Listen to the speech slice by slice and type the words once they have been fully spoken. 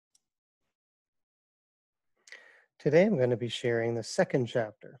Today I'm going to be sharing the second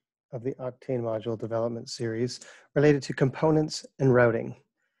chapter of the Octane module development series related to components and routing.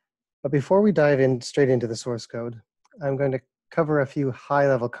 But before we dive in straight into the source code, I'm going to cover a few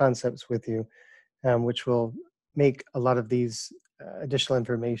high-level concepts with you, which will make a lot of these additional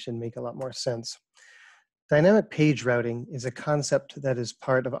information make a lot more sense. Dynamic page routing is a concept that is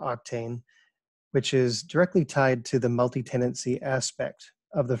part of Octane, which is directly tied to the multi-tenancy aspect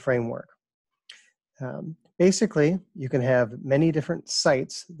of the framework. Basically, you can have many different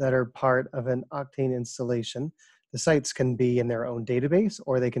sites that are part of an Octane installation. The sites can be in their own database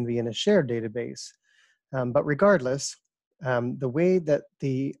or they can be in a shared database. But regardless, the way that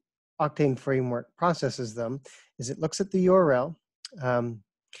the Octane framework processes them is it looks at the URL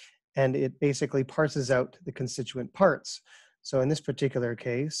and it basically parses out the constituent parts. So in this particular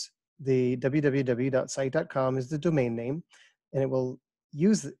case, the www.site.com is the domain name, and it will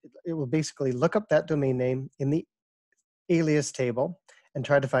basically look up that domain name in the alias table and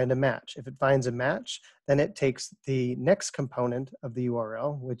try to find a match. If it finds a match, then it takes the next component of the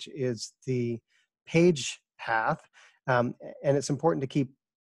URL, which is the page path. And it's important to keep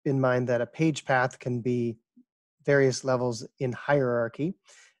in mind that a page path can be various levels in hierarchy.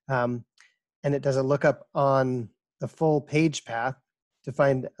 And it does a lookup on the full page path to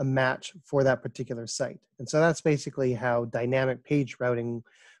find a match for that particular site. And so that's basically how dynamic page routing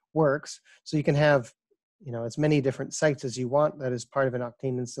works. So you can have, as many different sites as you want that is part of an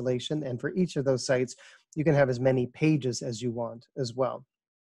Octane installation. And for each of those sites, you can have as many pages as you want as well.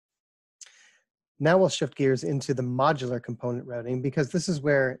 Now we'll shift gears into the modular component routing, because this is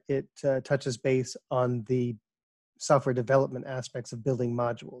where it touches base on the software development aspects of building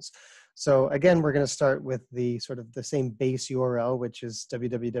modules. So again, we're going to start with the sort of the same base URL, which is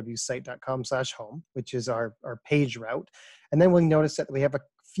www.site.com/home, which is our page route. And then we'll notice that we have a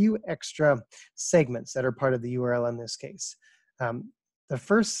few extra segments that are part of the URL in this case. The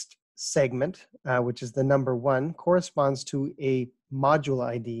first segment, which is the number 1, corresponds to a module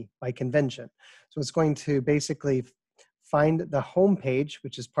ID by convention. So it's going to basically find the home page,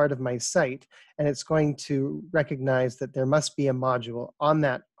 which is part of my site, and it's going to recognize that there must be a module on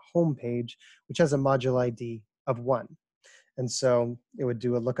that home page, which has a module ID of 1. And so it would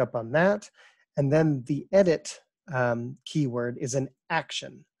do a lookup on that. And then the edit keyword is an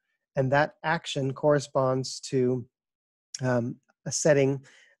action. And that action corresponds to a setting.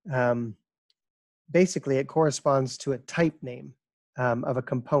 Basically, it corresponds to a type name of a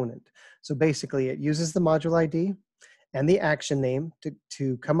component. So basically, it uses the module ID and the action name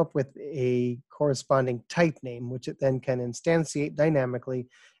to come up with a corresponding type name, which it then can instantiate dynamically,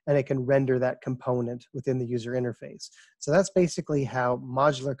 and it can render that component within the user interface. So that's basically how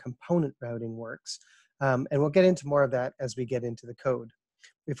modular component routing works. And we'll get into more of that as we get into the code.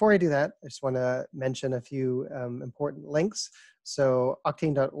 Before I do that, I just want to mention a few important links. So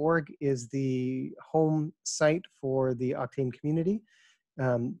Octane.org is the home site for the Octane community.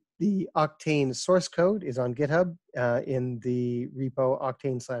 The Octane source code is on GitHub in the repo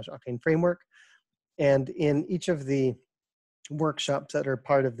Octane/Octane framework. And in each of the workshops that are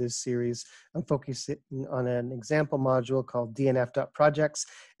part of this series, I'm focusing on an example module called dnf.projects,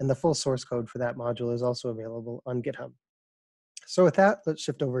 and the full source code for that module is also available on GitHub. So with that, let's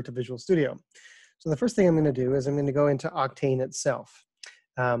shift over to Visual Studio. So the first thing I'm going to do is I'm going to go into Octane itself.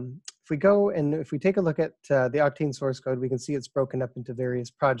 If we take a look at the Octane source code, we can see it's broken up into various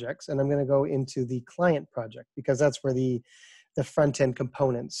projects. And I'm going to go into the client project, because that's where the front-end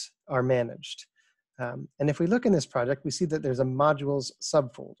components are managed. And if we look in this project, we see that there's a modules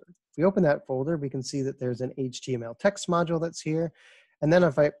subfolder. If we open that folder, we can see that there's an HTML text module that's here. And then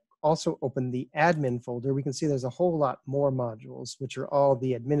if I also open the admin folder, we can see there's a whole lot more modules, which are all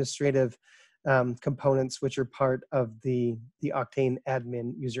the administrative components, which are part of the Octane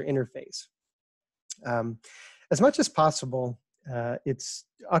admin user interface. As much as possible,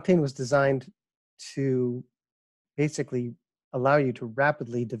 Octane was designed to basically allow you to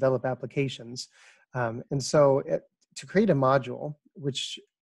rapidly develop applications. And so to create a module, which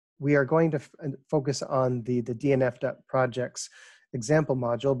we are going to focus on the dnf.projects example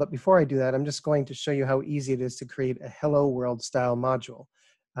module. But before I do that, I'm just going to show you how easy it is to create a hello world style module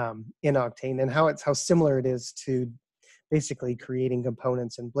in Octane, and how similar it is to basically creating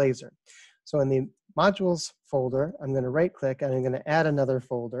components in Blazor. So in the modules folder, I'm going to right click and I'm going to add another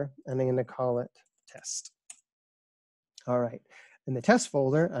folder, and I'm going to call it test. All right. In the test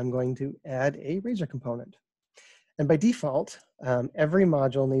folder, I'm going to add a Razor component. And by default, every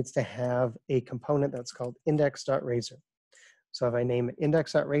module needs to have a component that's called index.razor. So if I name it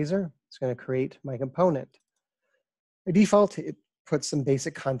index.razor, it's going to create my component. By default, it put some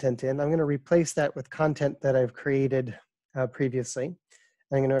basic content in. I'm going to replace that with content that I've created previously.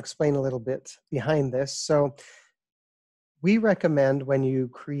 I'm going to explain a little bit behind this. So we recommend when you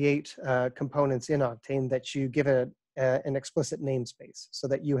create components in Oqtane that you give it an explicit namespace so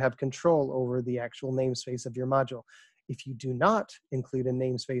that you have control over the actual namespace of your module. If you do not include a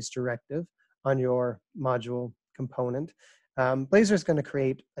namespace directive on your module component, Blazor is going to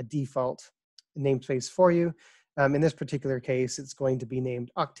create a default namespace for you. In this particular case, it's going to be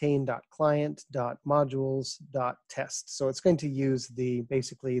named octane.client.modules.test. So it's going to use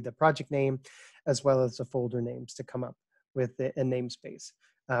basically the project name as well as the folder names to come up with a namespace.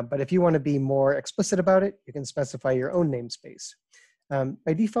 But if you want to be more explicit about it, you can specify your own namespace.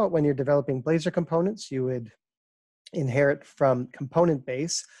 By default, when you're developing Blazor components, you would inherit from component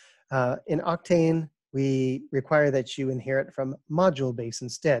base. In Oqtane, we require that you inherit from module base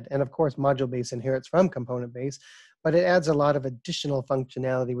instead. And of course, module base inherits from component base, but it adds a lot of additional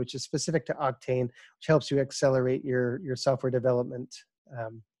functionality, which is specific to Oqtane, which helps you accelerate your software development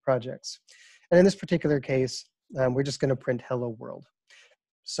projects. And in this particular case, we're just going to print hello world.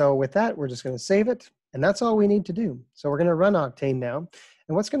 So with that, we're just going to save it. And that's all we need to do. So we're going to run Oqtane now.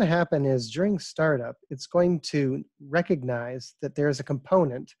 And what's going to happen is during startup, it's going to recognize that there's a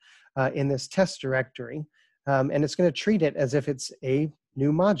component in this test directory. And it's going to treat it as if it's a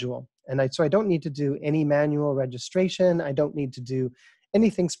new module. And so I don't need to do any manual registration. I don't need to do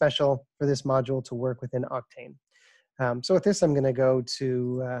anything special for this module to work within Oqtane. So with this, I'm going to go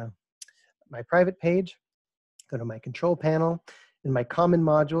to my private page, go to my control panel. In my common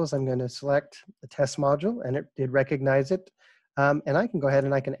modules, I'm going to select the test module, and it did recognize it. And I can go ahead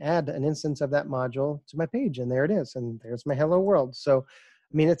and I can add an instance of that module to my page, and there it is. And there's my hello world. So,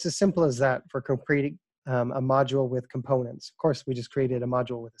 I mean, it's as simple as that for creating a module with components. Of course, we just created a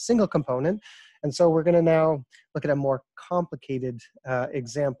module with a single component. And so we're going to now look at a more complicated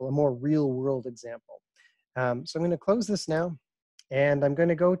example, a more real world example. So I'm going to close this now, and I'm going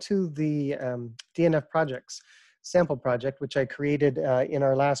to go to the DNF projects sample project, which I created in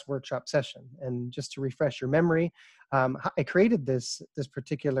our last workshop session. And just to refresh your memory, I created this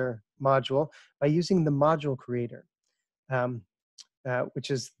particular module by using the module creator, which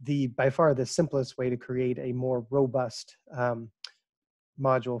is by far the simplest way to create a more robust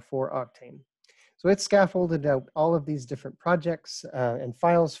module for Oqtane. So it scaffolded out all of these different projects and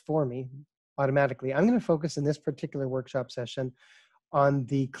files for me automatically. I'm going to focus in this particular workshop session on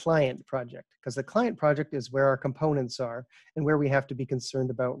the client project, because the client project is where our components are and where we have to be concerned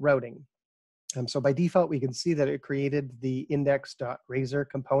about routing. So by default, we can see that it created the index.razor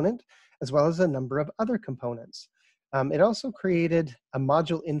component, as well as a number of other components. It also created a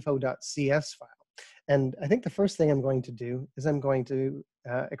module info.cs file. And I think the first thing I'm going to do is I'm going to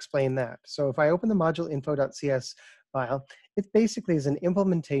explain that. So if I open the module info.cs file, it basically is an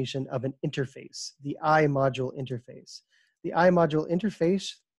implementation of an interface, the iModule interface. The iModule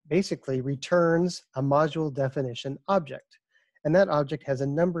interface basically returns a module definition object. And that object has a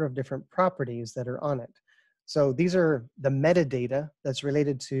number of different properties that are on it. So these are the metadata that's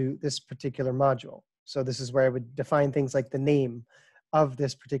related to this particular module. So this is where I would define things like the name of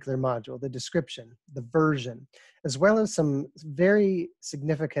this particular module, the description, the version, as well as some very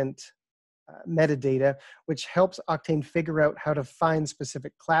significant metadata, which helps Oqtane figure out how to find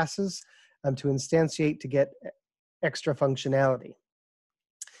specific classes to instantiate to get extra functionality.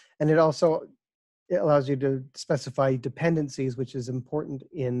 And it also allows you to specify dependencies, which is important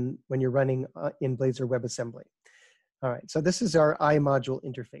when you're running in Blazor WebAssembly. All right, so this is our iModule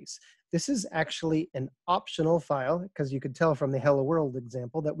interface. This is actually an optional file, because you could tell from the Hello World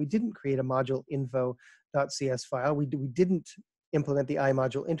example that we didn't create a module info.cs file. We didn't implement the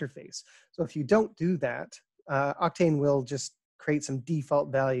iModule interface. So if you don't do that, Oqtane will just create some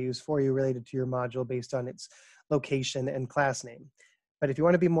default values for you related to your module based on its location and class name. But if you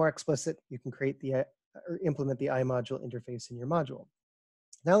want to be more explicit, you can create or implement the iModule interface in your module.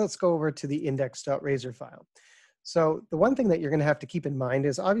 Now let's go over to the index.razor file. So the one thing that you're going to have to keep in mind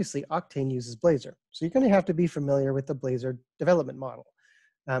is obviously Oqtane uses Blazor. So you're going to have to be familiar with the Blazor development model.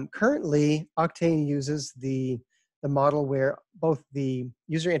 Currently, Oqtane uses the model where both the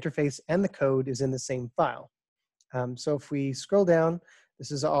user interface and the code is in the same file. So if we scroll down,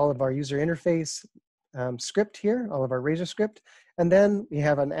 this is all of our user interface script here, all of our Razor script. And then we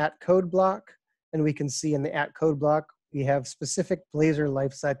have an @code block, and we can see in the @code block, we have specific Blazor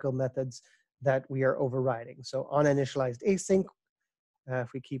lifecycle methods that we are overriding. So on initialized async,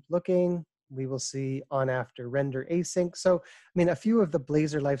 if we keep looking, we will see on after render async. So, I mean, a few of the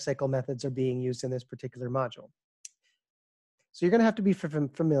Blazor lifecycle methods are being used in this particular module. So you're going to have to be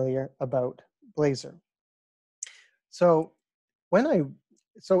familiar about Blazor. So when I,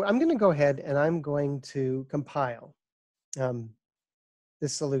 so I'm going to go ahead and I'm going to compile um,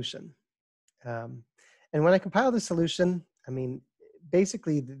 this solution. And when I compile the solution, I mean,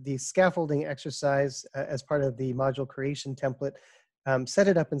 basically the scaffolding exercise as part of the module creation template, set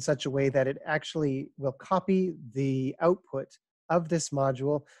it up in such a way that it actually will copy the output of this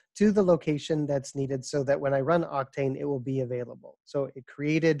module to the location that's needed so that when I run Oqtane, it will be available. So it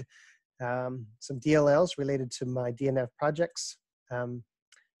created some DLLs related to my DNF projects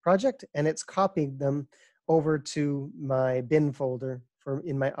project, and it's copied them over to my bin folder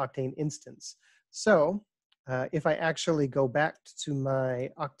in my Oqtane instance. So if I actually go back to my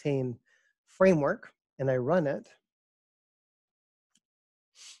Oqtane framework and I run it,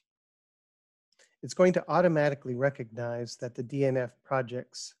 it's going to automatically recognize that the DNF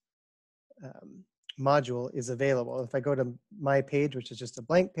projects module is available. If I go to my page, which is just a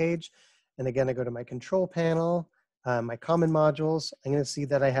blank page, and again, I go to my control panel, my common modules, I'm going to see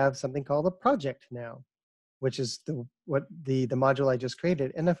that I have something called a project now, which is the module I just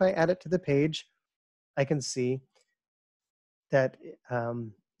created. And if I add it to the page, I can see that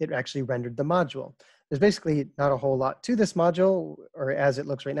it actually rendered the module. There's basically not a whole lot to this module, or as it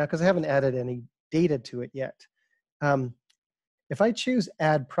looks right now, because I haven't added any data to it yet. If I choose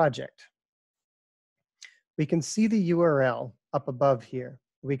Add Project, we can see the URL up above here.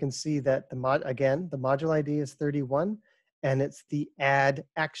 We can see that the module ID is 31, and it's the add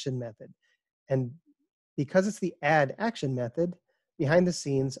action method. And because it's the add action method, behind the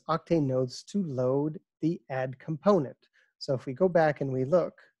scenes, Oqtane knows to load the add component. So if we go back and we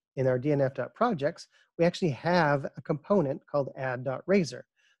look in our dnf.projects, we actually have a component called add.razor.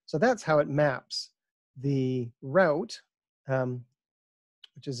 So that's how it maps the route,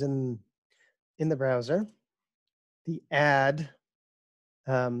 which is in the browser, the add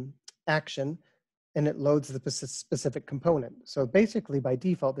action, and it loads the specific component. So basically, by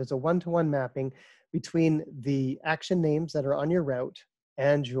default, there's a one-to-one mapping between the action names that are on your route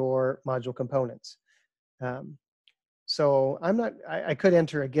and your module components. So I could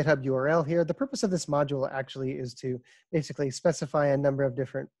enter a GitHub URL here. The purpose of this module actually is to basically specify a number of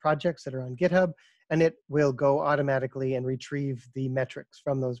different projects that are on GitHub, and it will go automatically and retrieve the metrics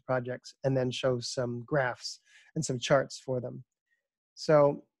from those projects and then show some graphs and some charts for them.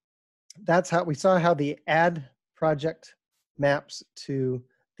 So that's how we saw how the add project maps to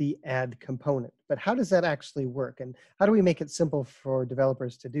the add component. But how does that actually work? And how do we make it simple for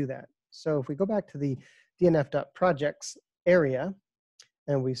developers to do that? So if we go back to the dnf.projects area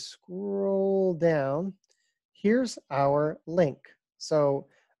and we scroll down, here's our link. So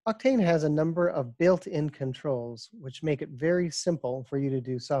Oqtane has a number of built-in controls which make it very simple for you to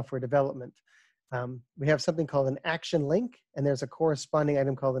do software development. We have something called an action link, and there's a corresponding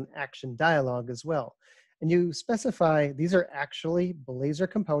item called an action dialog as well. And you specify, these are actually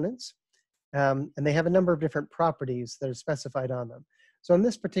Blazor components, and they have a number of different properties that are specified on them. So in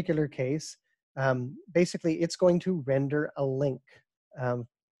this particular case, basically it's going to render a link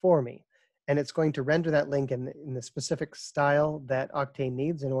for me. And it's going to render that link in the specific style that Oqtane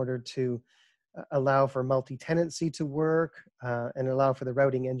needs in order to allow for multi-tenancy to work and allow for the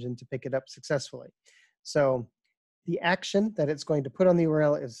routing engine to pick it up successfully. So the action that it's going to put on the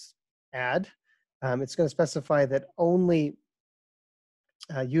URL is add. It's going to specify that only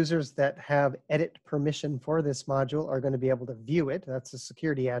users that have edit permission for this module are going to be able to view it. That's a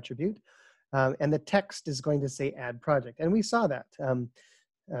security attribute. And the text is going to say add project. And we saw that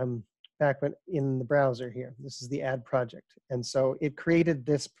back in the browser here. This is the add project. And so it created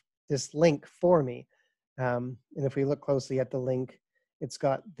this link for me. And if we look closely at the link, it's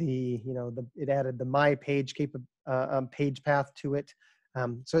got it added the my page page path to it.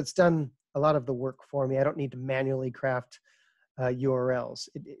 So it's done a lot of the work for me. I don't need to manually craft URLs.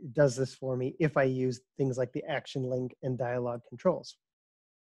 It does this for me if I use things like the action link and dialog controls.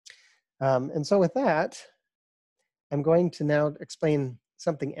 And so with that, I'm going to now explain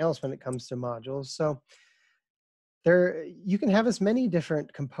something else when it comes to modules. So you can have as many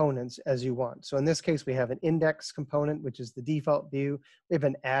different components as you want. So in this case, we have an index component, which is the default view. We have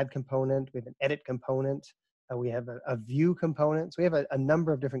an add component. We have an edit component. We have a view component. So we have a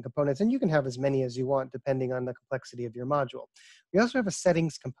number of different components, and you can have as many as you want depending on the complexity of your module. We also have a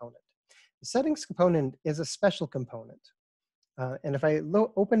settings component. The settings component is a special component. And if I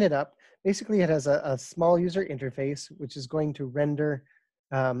open it up, basically it has a small user interface, which is going to render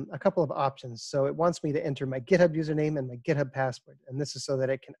a couple of options. So it wants me to enter my GitHub username and my GitHub password. And this is so that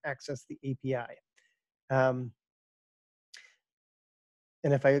it can access the API.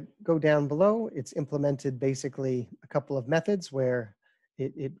 And if I go down below, it's implemented basically a couple of methods where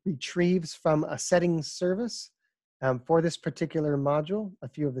it retrieves from a settings service for this particular module, a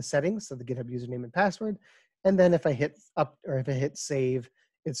few of the settings, so the GitHub username and password. And then if I hit up or if I hit save,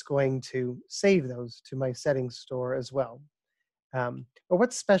 it's going to save those to my settings store as well. But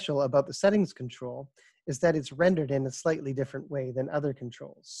what's special about the settings control is that it's rendered in a slightly different way than other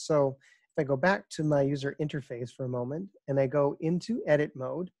controls. So if I go back to my user interface for a moment and I go into edit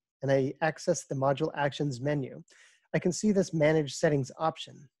mode and I access the module actions menu, I can see this manage settings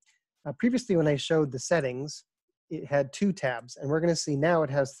option. Previously when I showed the settings, it had 2 tabs, and we're going to see now it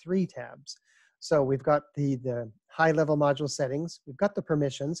has 3 tabs. So we've got the high level module settings, we've got the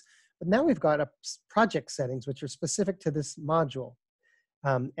permissions, but now we've got a project settings, which are specific to this module.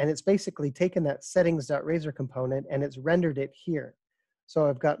 And it's basically taken that settings.razor component and it's rendered it here. So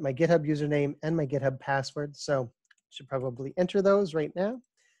I've got my GitHub username and my GitHub password. So I should probably enter those right now.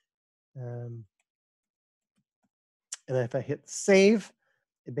 And if I hit save,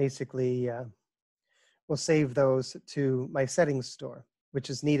 it basically will save those to my settings store, which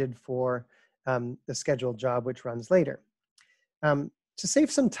is needed for the scheduled job, which runs later. To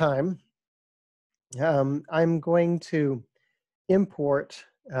save some time, I'm going to import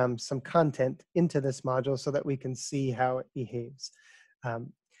some content into this module so that we can see how it behaves.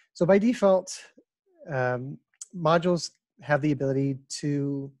 So by default, modules have the ability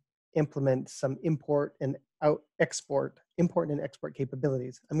to implement some import and export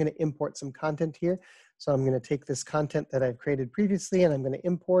capabilities. I'm going to import some content here. So I'm going to take this content that I've created previously and I'm going to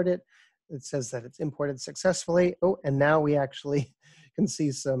import it. It says that it's imported successfully. Oh, and now we actually can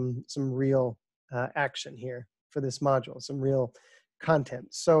see some real action here for this module, some real content.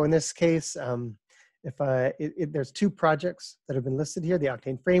 So in this case, there's 2 projects that have been listed here, the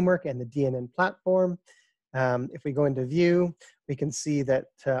Oqtane framework and the DNN platform. If we go into view, we can see that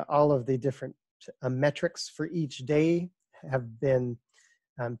all of the different metrics for each day have been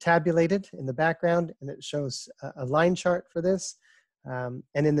tabulated in the background, and it shows a line chart for this. And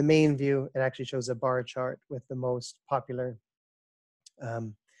in the main view, it actually shows a bar chart with the most popular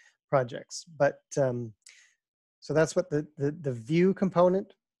projects. But so that's what the view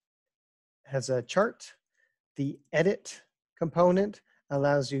component has a chart. The edit component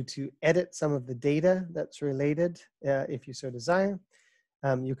allows you to edit some of the data that's related if you so desire.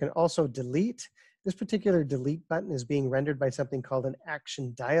 You can also delete. This particular delete button is being rendered by something called an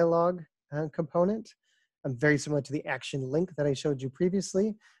action dialog component. Very similar to the action link that I showed you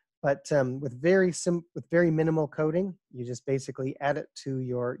previously, but with very minimal coding, you just basically add it to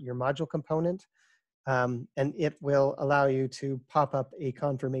your module component, and it will allow you to pop up a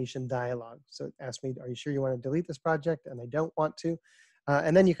confirmation dialog. So it asks me, are you sure you want to delete this project? And I don't want to.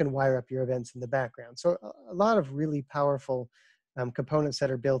 And then you can wire up your events in the background. So a lot of really powerful components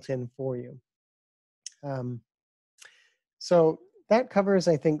that are built in for you. So that covers,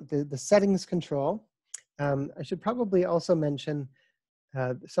 I think, the settings control. I should probably also mention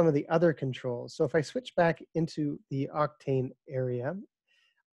some of the other controls. So if I switch back into the Oqtane area,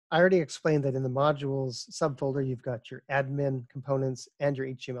 I already explained that in the modules subfolder, you've got your admin components and your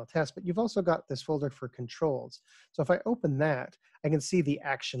HTML test, but you've also got this folder for controls. So if I open that, I can see the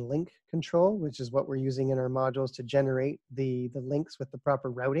action link control, which is what we're using in our modules to generate the links with the proper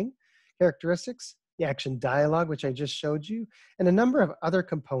routing characteristics, the action dialog, which I just showed you, and a number of other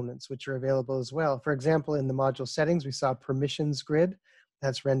components which are available as well. For example, in the module settings, we saw permissions grid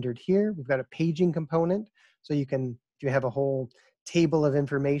that's rendered here. We've got a paging component. So you can, if you have a whole table of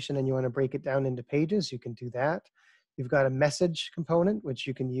information and you want to break it down into pages, you can do that. You've got a message component, which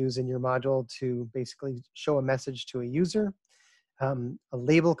you can use in your module to basically show a message to a user. A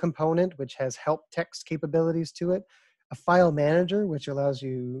label component, which has help text capabilities to it. A file manager, which allows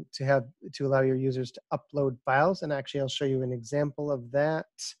you to allow your users to upload files. And actually, I'll show you an example of that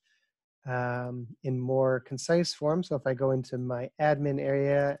in more concise form. So if I go into my admin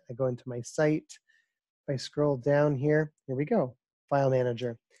area, I go into my site, if I scroll down here we go, file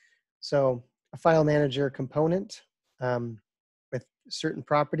manager. So a file manager component with certain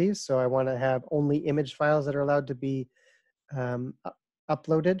properties. So I want to have only image files that are allowed to be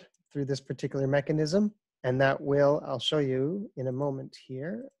uploaded through this particular mechanism. And that will, I'll show you in a moment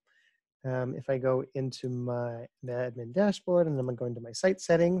here. If I go into the admin dashboard and I'm going to my site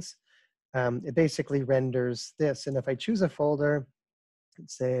settings, it basically renders this. And if I choose a folder,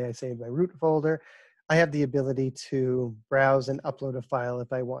 let's say I save my root folder, I have the ability to browse and upload a file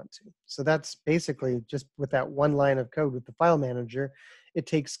if I want to. So that's basically just with that one line of code with the file manager, it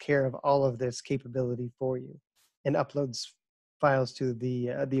takes care of all of this capability for you and uploads files to the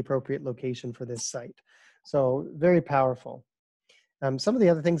appropriate location for this site. So very powerful. Some of the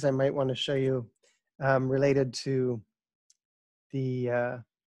other things I might want to show you related to the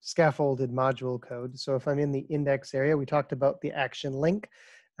scaffolded module code. So if I'm in the index area, we talked about the action link.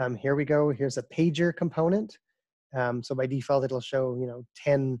 Here we go. Here's a pager component. So by default, it'll show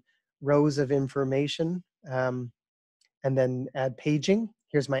 10 rows of information, and then add paging.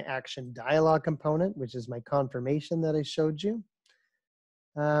 Here's my action dialog component, which is my confirmation that I showed you.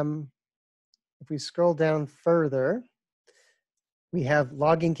 If we scroll down further, we have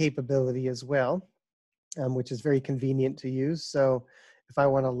logging capability as well, which is very convenient to use. So if I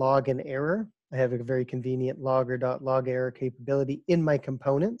want to log an error, I have a very convenient logger.log error capability in my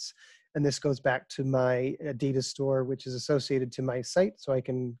components. And this goes back to my data store, which is associated to my site, so I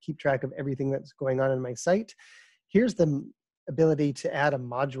can keep track of everything that's going on in my site. Here's the ability to add a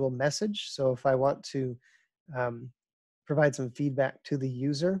module message. So if I want to provide some feedback to the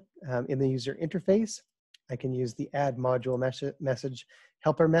user in the user interface, I can use the add module message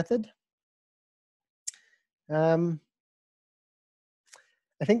helper method. I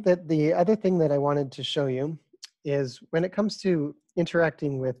think that the other thing that I wanted to show you is when it comes to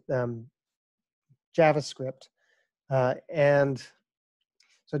interacting with JavaScript, and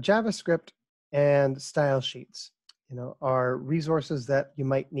so JavaScript and style sheets, are resources that you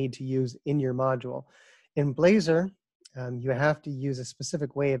might need to use in your module. In Blazor, you have to use a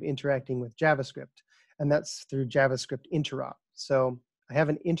specific way of interacting with JavaScript, and that's through JavaScript interop. So I have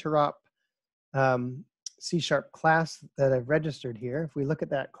an interop C# class that I've registered here. If we look at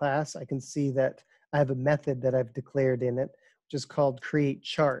that class, I can see that I have a method that I've declared in it, which is called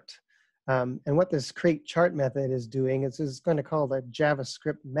createChart. And what this createChart method is doing is it's going to call the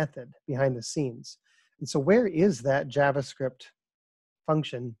JavaScript method behind the scenes. And so where is that JavaScript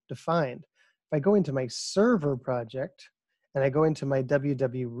function defined? If I go into my server project and I go into my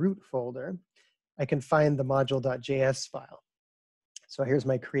www root folder, I can find the module.js file. So here's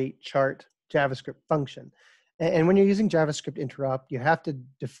my createChart JavaScript function. And when you're using JavaScript interop, you have to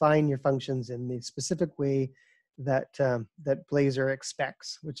define your functions in the specific way that, that Blazor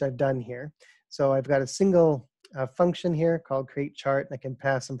expects, which I've done here. So I've got a single function here called createChart, and I can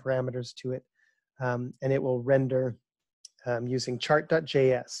pass some parameters to it, and it will render using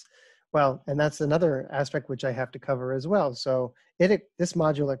chart.js. Well, and that's another aspect which I have to cover as well. So this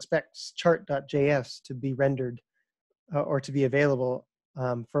module expects chart.js to be rendered or to be available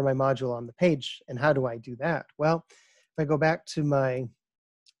for my module on the page. And how do I do that? Well, if I go back to my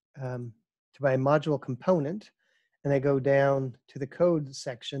module component and I go down to the code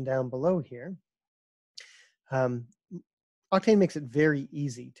section down below here, Oqtane makes it very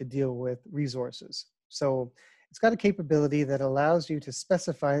easy to deal with resources. So it's got a capability that allows you to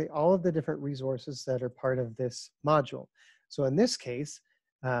specify all of the different resources that are part of this module. So in this case,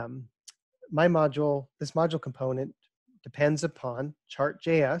 this module component depends upon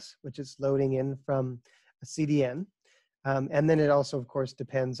chart.js, which is loading in from a CDN. And then it also, of course,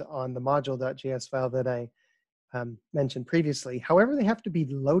 depends on the module.js file that I mentioned previously. However, they have to be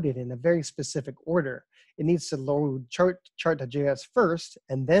loaded in a very specific order. It needs to load chart.js first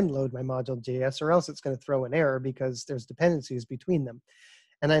and then load my module.js, or else it's going to throw an error because there's dependencies between them.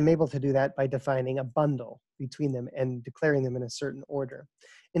 And I'm able to do that by defining a bundle between them and declaring them in a certain order.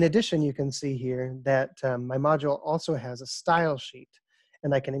 In addition, you can see here that my module also has a style sheet,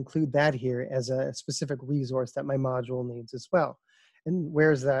 and I can include that here as a specific resource that my module needs as well. And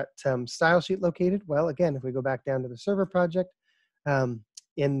where's that style sheet located? Well, again, if we go back down to the server project,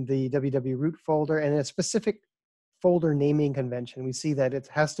 in the www root folder, and in a specific folder naming convention, we see that it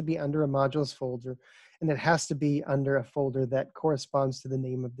has to be under a modules folder, and it has to be under a folder that corresponds to the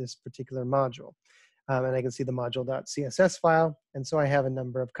name of this particular module. And I can see the module.css file, and so I have a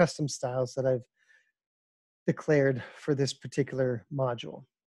number of custom styles that I've declared for this particular module.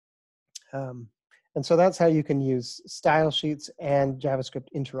 And so that's how you can use style sheets and JavaScript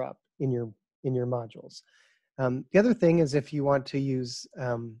interop in your modules. The other thing is if you want to use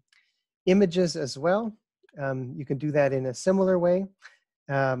images as well, you can do that in a similar way.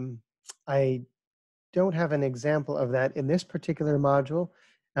 I don't have an example of that in this particular module,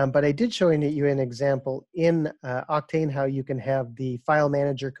 but I did show you an example in Oqtane how you can have the file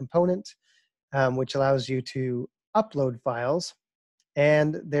manager component, which allows you to upload files.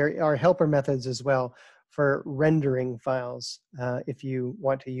 And there are helper methods as well for rendering files if you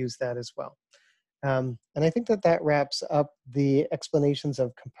want to use that as well. And I think that that wraps up the explanations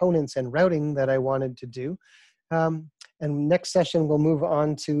of components and routing that I wanted to do. And next session, we'll move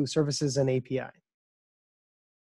on to services and API.